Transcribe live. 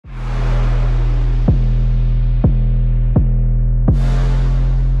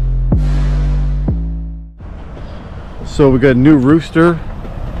So we got a new rooster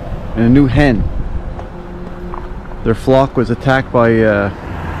and a new hen. Their flock was attacked by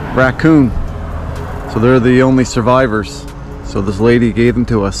raccoon, so they're the only survivors. So this lady gave them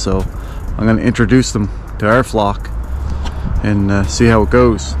to us, so I'm going to introduce them to our flock and see how it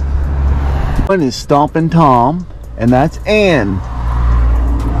goes. One is Stompin' Tom, and that's Ann.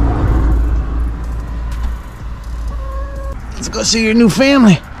 Let's go see your new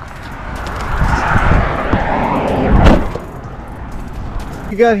family.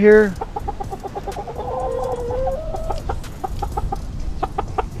 You got here?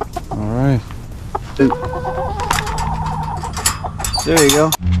 All right. There you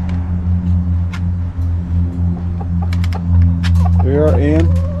go. There you are, Ann.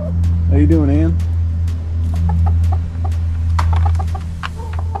 How you doing, Ann?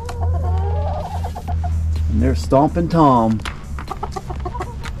 And there's Stompin' Tom.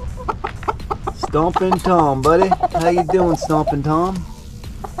 Stompin' Tom, buddy. How you doing, Stompin' Tom?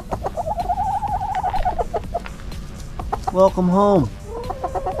 Welcome home.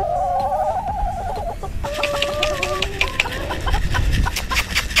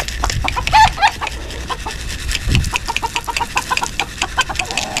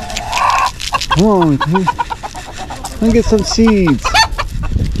 Come on, let me get some seeds.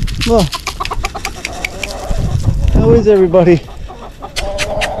 Look. How is everybody?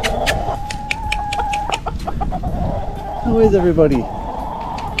 How is everybody?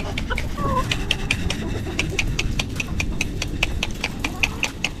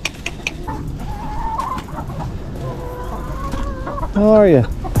 How are you?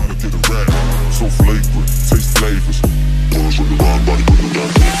 So flagrant, taste flavors.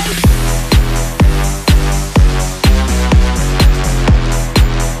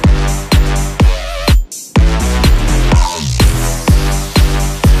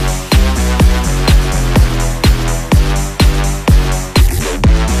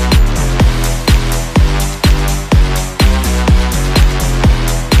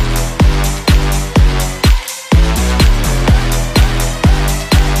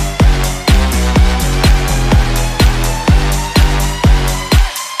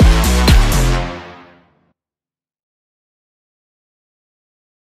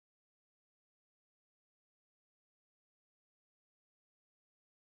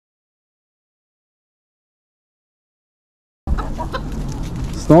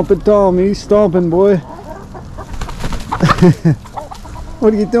 Stompin' Tom, he's stomping, boy.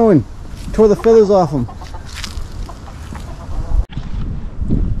 What are you doing? Tore the feathers off him.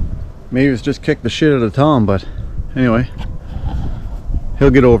 Maybe it's just kicked the shit out of Tom, but anyway, he'll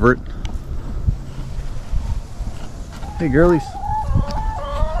get over it. Hey, girlies.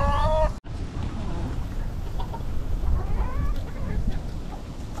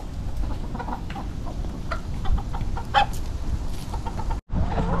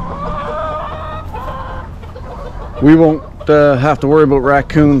 We won't have to worry about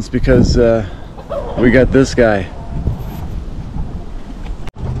raccoons because we got this guy.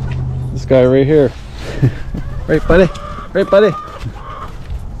 This guy right here. Right, buddy? Right, buddy?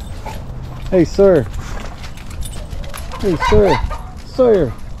 Hey, sir. Hey, sir. Sir.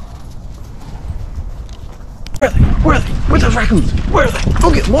 Where are they? Where are they? Where's those raccoons? Where are they?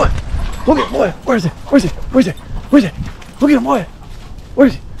 Go get him, boy. Go get him, boy. Where is it? Where's it? Where's it? Where's it? Go get him, boy. Where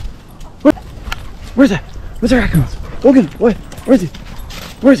is he? Where's it? Where's the raccoons? Go get him, boy. Where is he?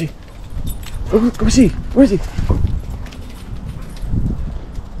 Where is he? Go see. Where is he?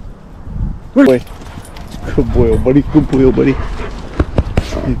 Where? Boy. Good boy, old buddy. Good boy, old buddy.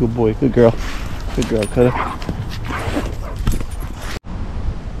 Hey, good boy. Good girl. Good girl, Cutter.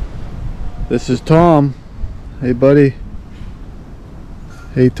 This is Tom. Hey, buddy.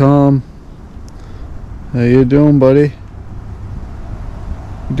 Hey, Tom. How you doing, buddy?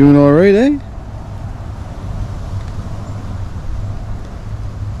 You doing all right, eh?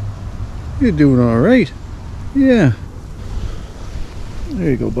 You're doing all right. Yeah.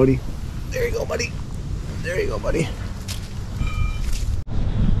 There you go, buddy. There you go, buddy. There you go, buddy.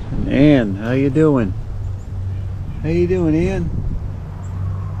 And Ann, how you doing? How you doing, Ann?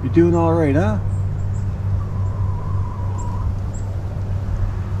 You're doing all right, huh?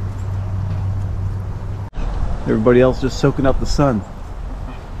 Everybody else just soaking up the sun.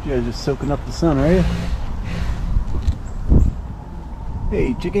 You guys just soaking up the sun, are you?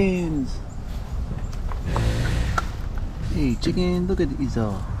 Hey, chickens! Hey, chicken, look at these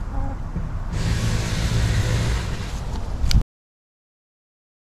all.